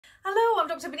Hello, I'm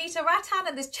Dr. Vanita Rattan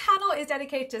and this channel is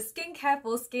dedicated to skincare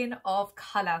for skin of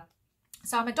colour.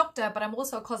 So I'm a doctor, but I'm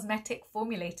also a cosmetic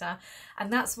formulator,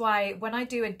 and that's why when I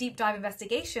do a deep dive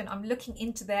investigation, I'm looking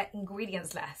into their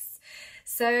ingredients list.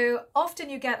 So often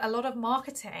you get a lot of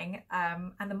marketing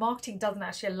and the marketing doesn't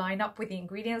actually line up with the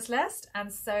ingredients list.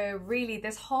 And so really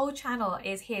this whole channel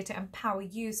is here to empower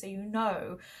you so you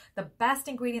know the best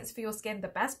ingredients for your skin, the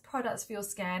best products for your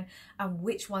skin, and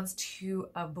which ones to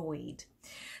avoid.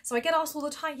 So I get asked all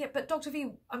the time, yeah, but Dr.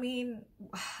 V, I mean,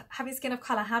 having skin of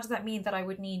colour, how does that mean that I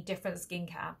would need different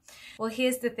skincare? Well,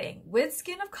 here's the thing. With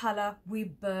skin of colour, we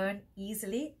burn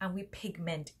easily and we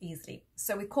pigment easily.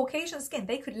 So with Caucasian skin,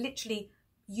 they could literally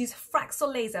use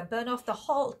Fraxel laser, burn off the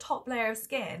whole top layer of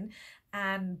skin,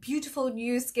 and beautiful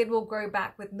new skin will grow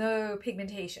back with no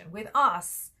pigmentation. With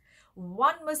us,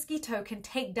 one mosquito can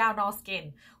take down our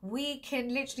skin. We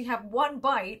can literally have one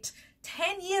bite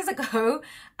 10 years ago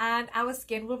and our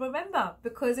skin will remember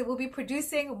because it will be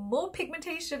producing more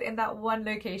pigmentation in that one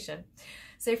location.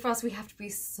 So for us, we have to be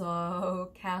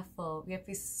so careful. We have to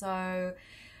be so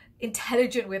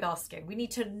intelligent with our skin. We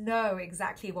need to know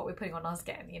exactly what we're putting on our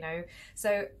skin, you know.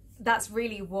 So that's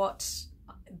really what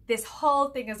this whole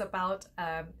thing is about.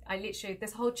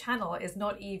 This whole channel is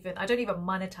not even, I don't even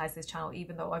monetize this channel,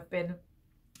 even though I've been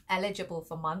eligible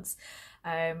for months.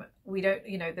 We don't,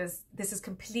 you know, this is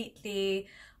completely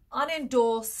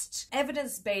unendorsed,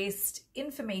 evidence-based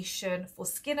information for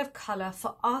skin of color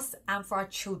for us and for our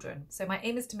children. So my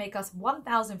aim is to make us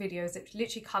 1,000 videos. It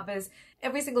literally covers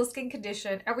every single skin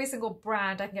condition, every single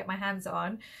brand I can get my hands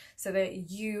on, so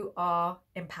that you are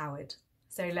empowered.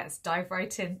 So let's dive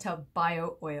right into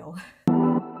bio oil.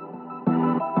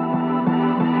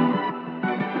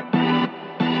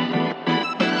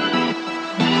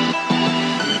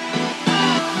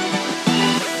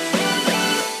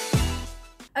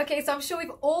 Okay, so I'm sure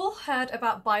we've all heard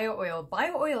about bio oil.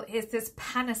 Bio oil is this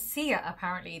panacea,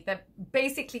 apparently, that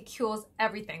basically cures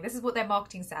everything. This is what their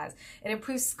marketing says. It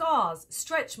improves scars,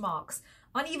 stretch marks,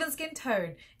 uneven skin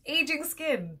tone, aging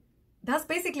skin. That's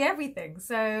basically everything.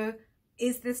 So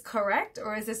is this correct,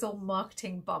 or is this all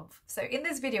marketing bump? So in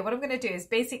this video, what I'm going to do is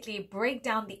basically break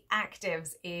down the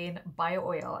actives in bio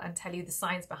oil and tell you the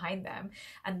science behind them.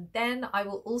 And then I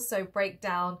will also break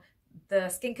down the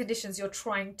skin conditions you're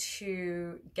trying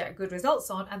to get good results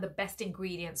on and the best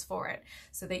ingredients for it,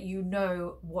 so that you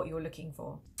know what you're looking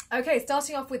for. Okay,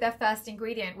 starting off with their first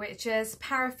ingredient, which is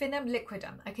paraffinum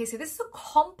liquidum. Okay, so this is a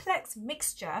complex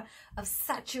mixture of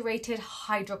saturated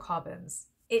hydrocarbons.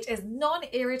 It is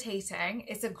non-irritating,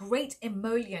 it's a great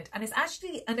emollient, and it's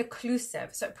actually an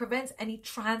occlusive, so it prevents any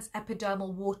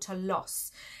transepidermal water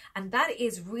loss. And that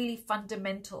is really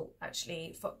fundamental,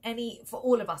 actually, for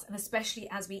all of us, and especially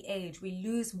as we age, we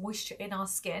lose moisture in our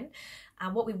skin.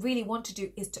 And what we really want to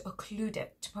do is to occlude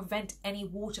it, to prevent any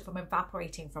water from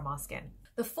evaporating from our skin.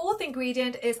 The fourth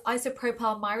ingredient is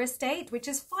isopropyl myristate, which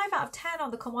is 5 out of 10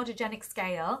 on the comedogenic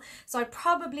scale. So I'd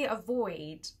probably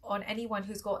avoid on anyone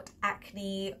who's got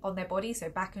acne on their body, so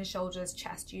back and shoulders,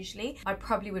 chest usually. I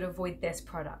probably would avoid this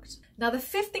product. Now the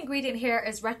fifth ingredient here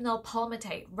is retinol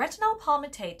palmitate. Retinol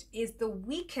palmitate is the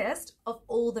weakest of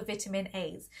all the vitamin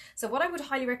A's. So what I would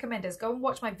highly recommend is go and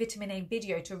watch my vitamin A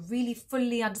video to really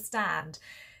fully understand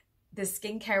the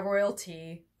skincare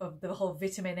royalty of the whole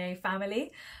vitamin A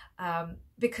family.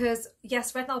 Because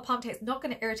yes, retinol palmitate is not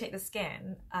going to irritate the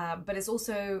skin, but it's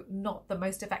also not the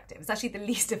most effective. It's actually the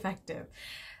least effective.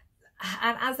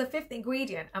 And as the fifth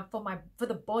ingredient, and for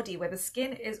the body, where the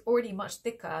skin is already much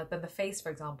thicker than the face, for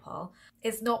example,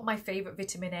 it's not my favorite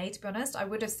vitamin A, to be honest. I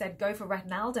would have said go for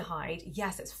retinaldehyde.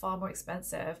 Yes, it's far more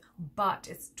expensive, but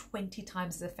it's 20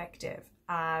 times as effective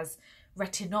as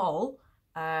retinol.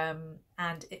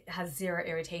 And it has zero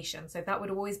irritation, so that would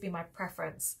always be my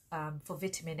preference for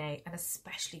vitamin A, and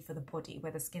especially for the body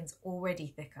where the skin's already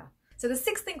thicker. So the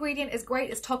sixth ingredient is great,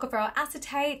 it's tocopherol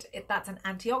acetate. That's an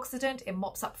antioxidant. It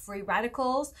mops up free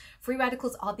radicals. Free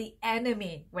radicals are the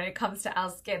enemy when it comes to our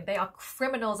skin. They are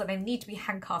criminals and they need to be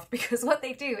handcuffed, because what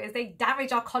they do is they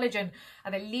damage our collagen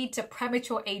and they lead to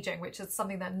premature aging, which is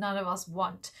something that none of us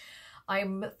want.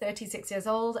 I'm 36 years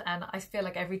old and I feel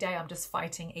like every day I'm just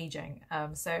fighting aging.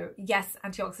 So yes,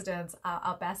 antioxidants are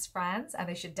our best friends and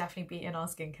they should definitely be in our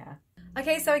skincare.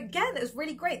 Okay, so again, it's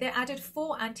really great. They added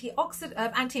 4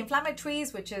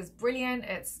 anti-inflammatories, which is brilliant.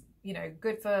 It's, you know,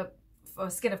 good for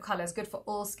skin of color, it's good for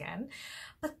all skin.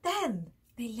 But then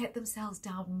they let themselves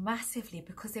down massively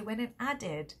because they went and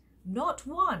added not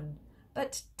 1,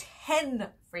 but 10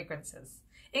 fragrances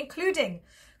including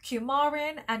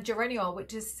coumarin and geraniol,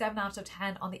 which is 7 out of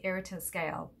 10 on the irritant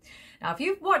scale. Now, if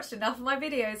you've watched enough of my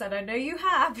videos, and I know you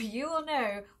have, you will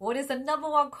know what is the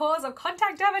 #1 cause of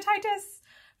contact dermatitis?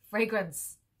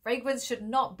 Fragrance. Fragrance should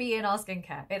not be in our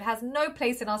skincare. It has no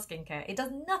place in our skincare. It does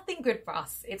nothing good for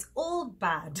us. It's all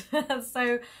bad.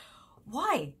 So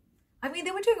why? I mean,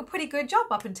 they were doing a pretty good job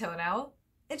up until now.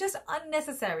 It's just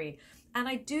unnecessary. And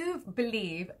I do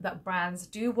believe that brands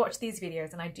do watch these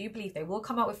videos, and I do believe they will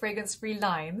come out with fragrance-free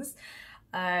lines.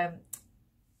 And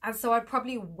so I'd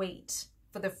probably wait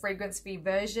for the fragrance-free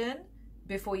version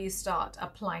before you start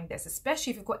applying this,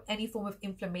 especially if you've got any form of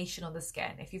inflammation on the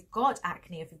skin. If you've got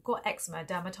acne, if you've got eczema,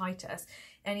 dermatitis,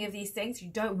 any of these things, you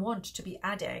don't want to be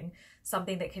adding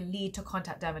something that can lead to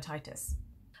contact dermatitis.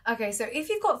 Okay, so if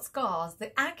you've got scars,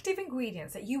 the active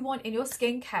ingredients that you want in your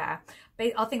skincare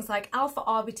are things like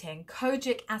alpha-arbutin,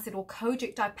 kojic acid, or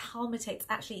kojic dipalmitate's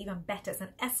actually even better. It's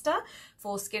an ester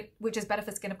for skin, which is better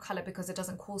for skin of color because it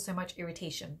doesn't cause so much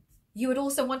irritation. You would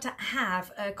also want to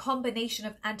have a combination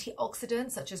of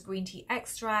antioxidants such as green tea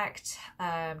extract,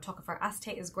 tocopherol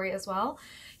acetate is great as well.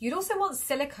 You'd also want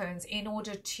silicones in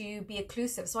order to be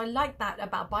occlusive. So I like that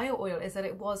about bio oil, is that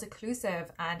it was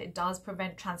occlusive and it does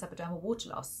prevent transepidermal water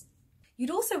loss.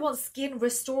 You'd also want skin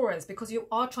restorers because you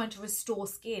are trying to restore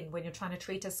skin when you're trying to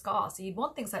treat a scar. So you'd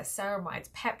want things like ceramides,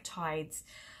 peptides,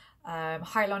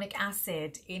 hyaluronic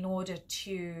acid in order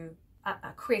to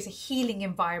create a healing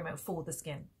environment for the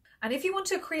skin. And if you want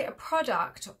to create a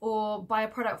product or buy a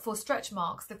product for stretch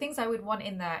marks, the things I would want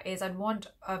in there is I'd want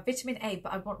vitamin A,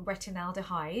 but I'd want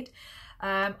retinaldehyde.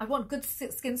 I want good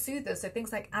skin soothers, so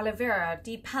things like aloe vera,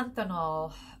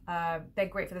 D-panthenol, they're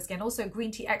great for the skin. Also green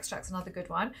tea extract's another good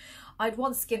one. I'd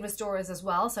want skin restorers as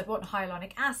well, so I'd want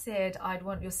hyaluronic acid, I'd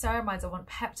want your ceramides, I want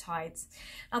peptides.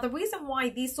 Now the reason why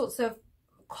these sorts of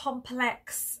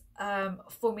complex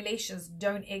formulations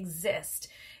don't exist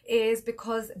is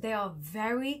because they are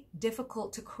very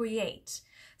difficult to create.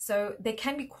 So they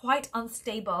can be quite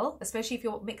unstable, especially if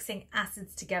you're mixing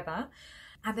acids together.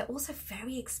 And they're also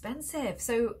very expensive.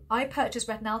 So I purchase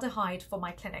retinaldehyde for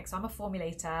my clinic. So I'm a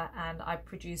formulator and I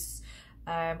produce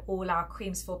all our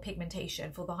creams for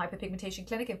pigmentation for the Hyperpigmentation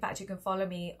Clinic. In fact, you can follow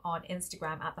me on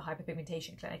Instagram at the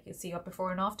Hyperpigmentation Clinic. You'll see our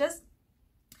before and afters.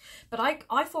 But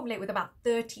I formulate with about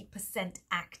 30%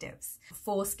 actives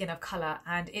for skin of color,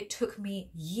 and it took me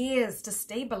years to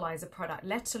stabilize a product,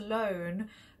 let alone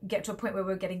get to a point where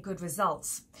we're getting good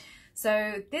results.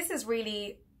 So this is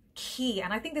really key,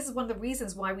 and I think this is one of the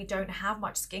reasons why we don't have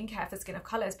much skincare for skin of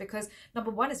color, is because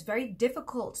 #1, it's very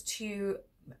difficult to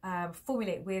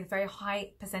formulate with very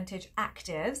high percentage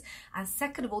actives, and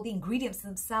second of all, the ingredients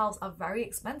themselves are very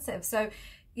expensive. So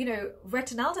you know,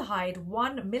 retinaldehyde,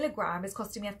 1 milligram is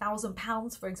costing me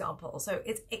 £1,000, for example. So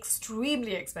it's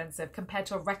extremely expensive compared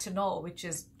to a retinol, which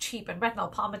is cheap, and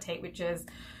retinol palmitate, which is,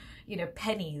 you know,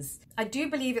 pennies. I do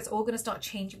believe it's all going to start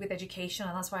changing with education,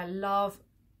 and that's why I love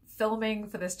filming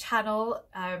for this channel,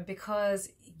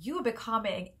 because you are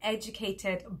becoming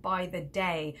educated by the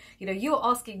day. You know, you're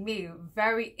asking me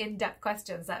very in-depth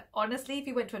questions that honestly, if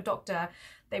you went to a doctor,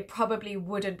 they probably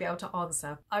wouldn't be able to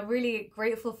answer. I'm really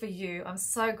grateful for you. I'm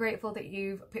so grateful that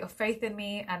you've put your faith in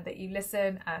me and that you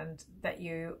listen and that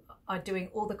you are doing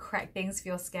all the correct things for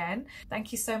your skin.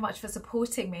 Thank you so much for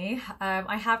supporting me.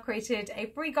 I have created a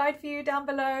free guide for you down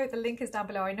below. The link is down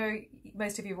below. I know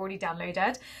most of you have already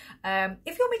downloaded.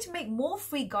 If you want me to make more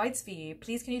free guides for you,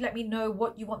 please can you let me know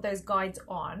what you want those guides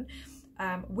on,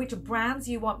 which brands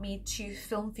you want me to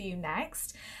film for you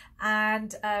next.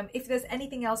 And if there's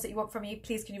anything else that you want from me,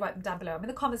 please can you write them down below. I'm in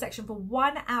the comment section for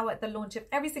 1 hour at the launch of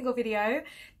every single video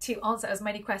to answer as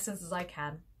many questions as I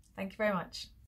can. Thank you very much.